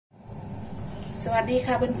สวัสดี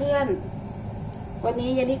ค่ะเพื่อนๆวันนี้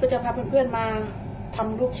ยานิก็จะพาเพื่อนๆมาท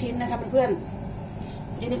ำลูกชิ้นนะคะเพื่อน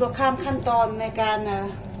ๆยานิก็ข้ามขั้นตอนในการ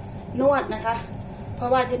นวดนะคะเพรา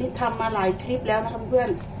ะว่ายานิทำมาหลายคลิปแล้วนะคะเพื่อน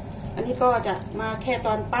ๆอันนี้ก็จะมาแค่ต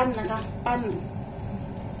อนปั้นนะคะปั้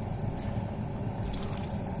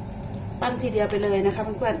นทีเดียวไปเลยนะคะ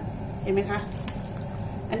เพื่อนๆเห็นไหมคะ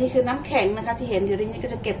อันนี้คือน้ำแข็งนะคะที่เห็นอยู่ในนี้ก็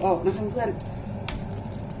จะเก็บออกนะคะเพื่อน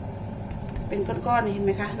เป็นก้อนๆเห็นไห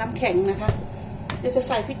มคะน้ำแข็งนะคะเดี๋ยวจะใ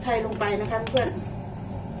ส่พริกไทยลงไปนะคะเพื่อน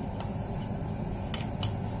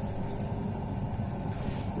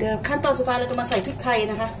เดี๋ยวขั้นตอนสุดท้ายเราจะมาใส่พริกไทย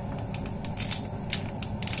นะคะ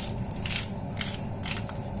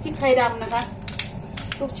พริกไทยดำนะคะ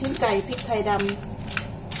ลูกชิ้นไก่พริกไทยด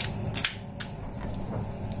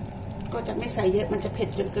ำก็จะไม่ใส่เยอะมันจะเผ็ด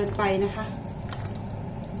จนเกินไปนะคะ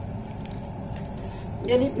เ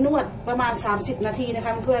ดี๋ยวนิดนวดประมาณ30 นาทีนะค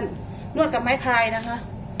ะเพื่อนนวดกับไม้พายนะคะ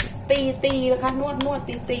ตีนะคะนวด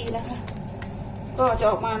ตีนะคะก็จะ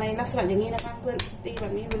ออกมาในลักษณะอย่างนี้นะคะเพื่อนตีแบ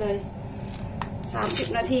บนี้ไปเลย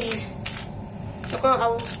30 นาทีแล้วก็เอา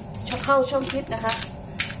เข้าช่องฟิตนะคะ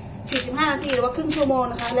45 นาทีหรือว่าครึ่งชั่วโมง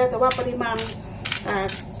นะคะแล้วแต่ว่าปริมาณ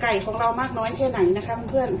ไก่ของเรามากน้อยแค่ไหนนะคะ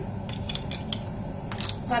เพื่อน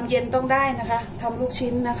ความเย็นต้องได้นะคะทำลูก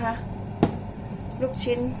ชิ้นนะคะลูก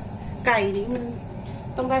ชิ้นไก่นี้มัน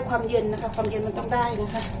ต้องได้ความเย็นนะคะความเย็นมันต้องได้น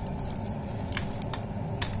ะคะ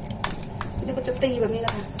นี่ก็จะตีแบบนี้น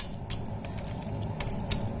ะคะ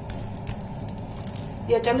เ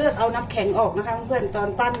ดี๋ยวจะเลือกเอาน้ำแข็งออกนะคะเพื่อนตอน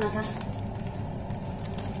ปั้นนะคะ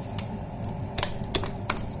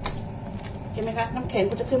เห็นไหมคะน้ำแข็ง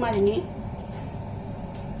ก็จะขึ้นมาอย่างนี้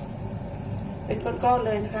เป็นก้อนๆเ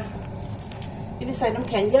ลยนะคะนี่ใส่น้ำ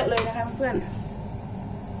แข็งเยอะเลยนะคะเพื่อน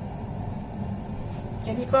อย่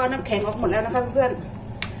างนี้ก็น้ำแข็งออกหมดแล้วนะคะเพื่อน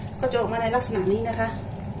ก็จะออกมาในลักษณะนี้นะคะ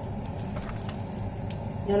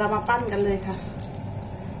เดี๋ยวเรามาปั้นกันเลยค่ะ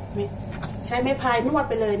ใช้ไม้พายนวด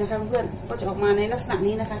ไปเลยนะคะเพื่อนก็จะออกมาในลักษณะ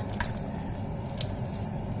นี้นะคะ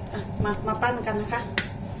มาปั้นกันนะคะ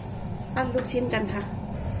ปั้นลูกชิ้นกันค่ะ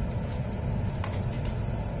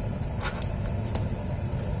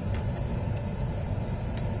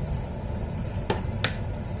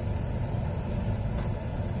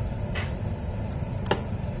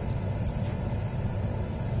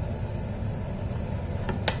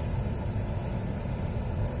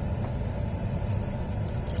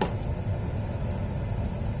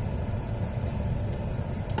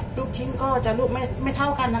ลูกชิ้นก็จะลูกไม่เท่า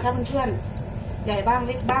กันนะคะเพื่อนๆใหญ่บ้างเ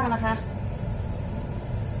ล็กบ้างนะคะ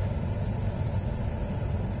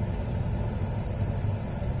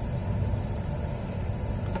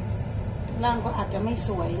ร่างก็อาจจะไม่ส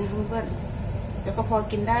วยนะคะเพื่อนๆแต่ก็พอ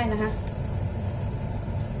กินได้นะคะ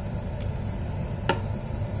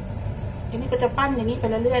ทีนี้ก็จะปั้นอย่างนี้ไป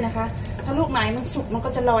เรื่อยๆนะคะถ้าลูกไหนมันสุกมันก็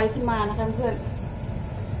จะลอยขึ้นมานะคะเพื่อน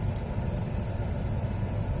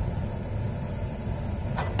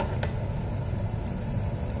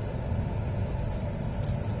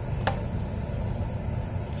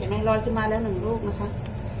เห็นไหมลอยขึ้นมาแล้ว1 ลูกนะคะ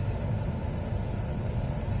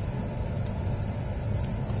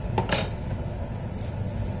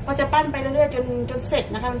ก็จะปั้นไปเรื่อยๆจนเสร็จ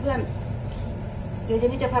นะคะเพื่อนๆเดี๋ยว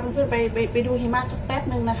นี้จะพาเพื่อนๆไปดูหิมะสักแป๊บ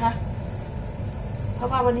หนึ่งนะคะเพราะ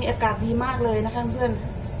ว่าวันนี้อากาศดีมากเลยนะคะเพื่อน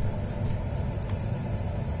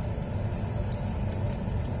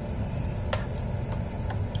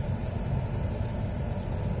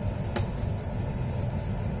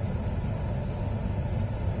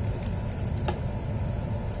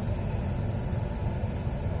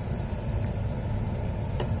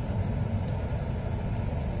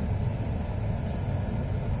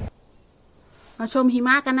มาชมหิม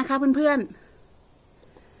ะกันนะคะเพื่อน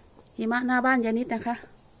ๆหิมะหน้าบ้านยานิดนะคะ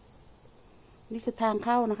นี่คือทางเ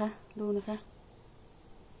ข้านะคะดูนะคะ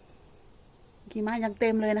หิมะยังเต็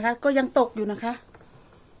มเลยนะคะก็ยังตกอยู่นะคะ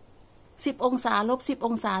10 องศาลบ10 อ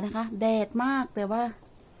งศานะคะแดดมากแต่ว่า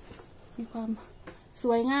มีความส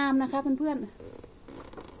วยงามนะคะเพื่อนๆ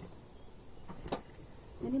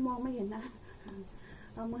นี่มองไม่เห็นนะ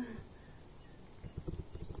เอามือ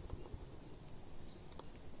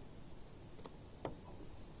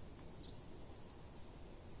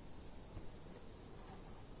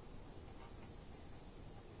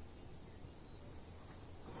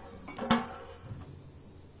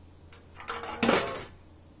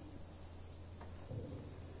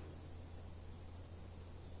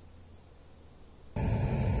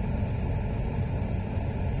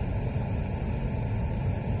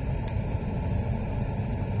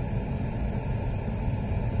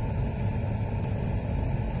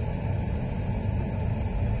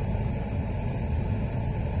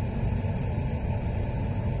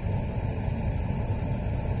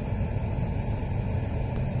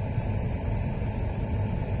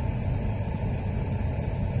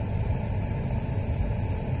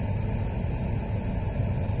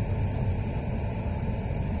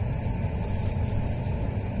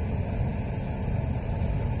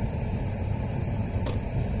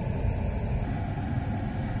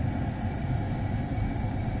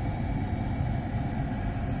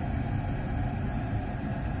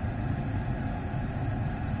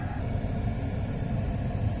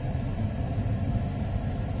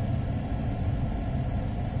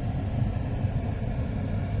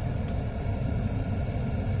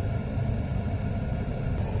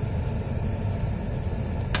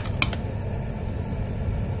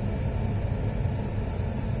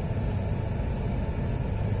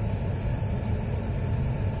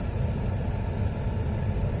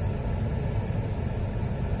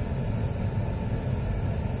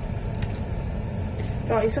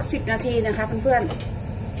อีกสัก10 นาทีนะคะเพื่อนๆ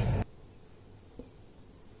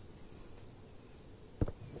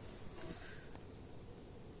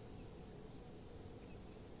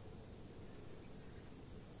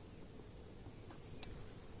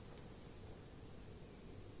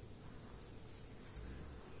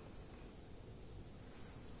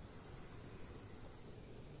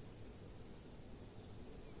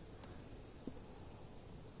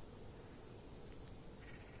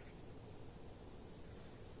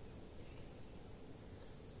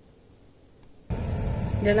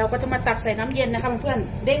เดี๋ยวเราก็จะมาตักใส่น้ำเย็นนะคะเพื่อน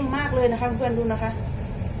ๆเด้งมากเลยนะคะเพื่อนๆดูนะคะ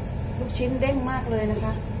ลูกชิ้นเด้งมากเลยนะค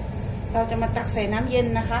ะเราจะมาตักใส่น้ำเย็น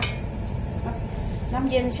นะคะน้ำ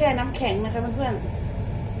เย็นแช่น้ำแข็งนะคะเพื่อนๆ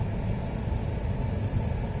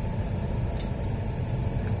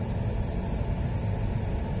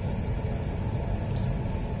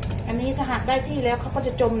อันนี้ถ้าหากได้ที่แล้วเขาก็จ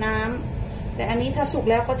ะจมน้ำแต่อันนี้ถ้าสุก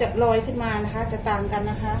แล้วก็จะลอยขึ้นมานะคะจะต่างกัน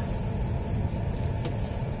นะคะ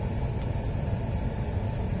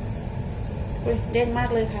เด้งมาก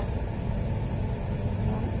เลยค่ะ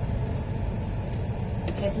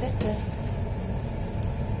เล็ดเล็กเลย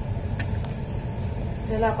เ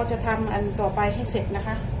ดี๋ยวเราก็จะทำอันต่อไปให้เสร็จนะค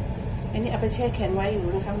ะอันนี้เอาไปแช่แข็งไว้อยู่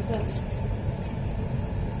นะคะเพื่อน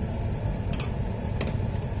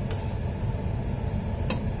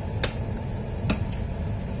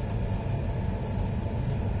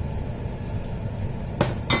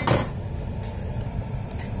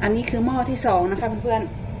อันนี้คือหม้อที่2นะคะเพื่อน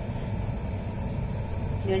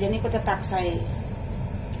เดี๋ยวอย่างนี้ก็จะตักใส่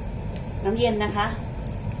น้ำเย็นนะคะ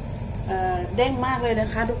เด้งมากเลยนะ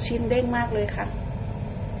คะลูกชิ้นเด้งมากเลยค่ะ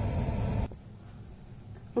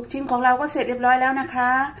ลูกชิ้นของเราก็เสร็จเรียบร้อยแล้วนะคะ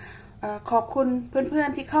ขอบคุณเพื่อน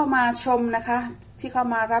ๆที่เข้ามาชมนะคะที่เข้า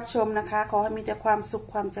มารับชมนะคะขอให้มีแต่ความสุข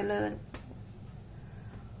ความเจริญ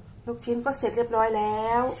ลูกชิ้นก็เสร็จเรียบร้อยแล้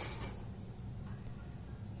ว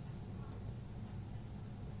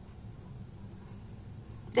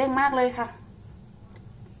เด้งมากเลยค่ะ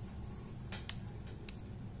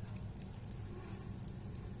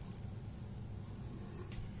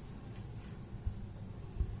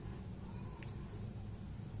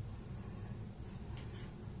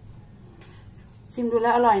ชิมดูแล้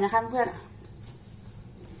วอร่อยนะคะเพื่อน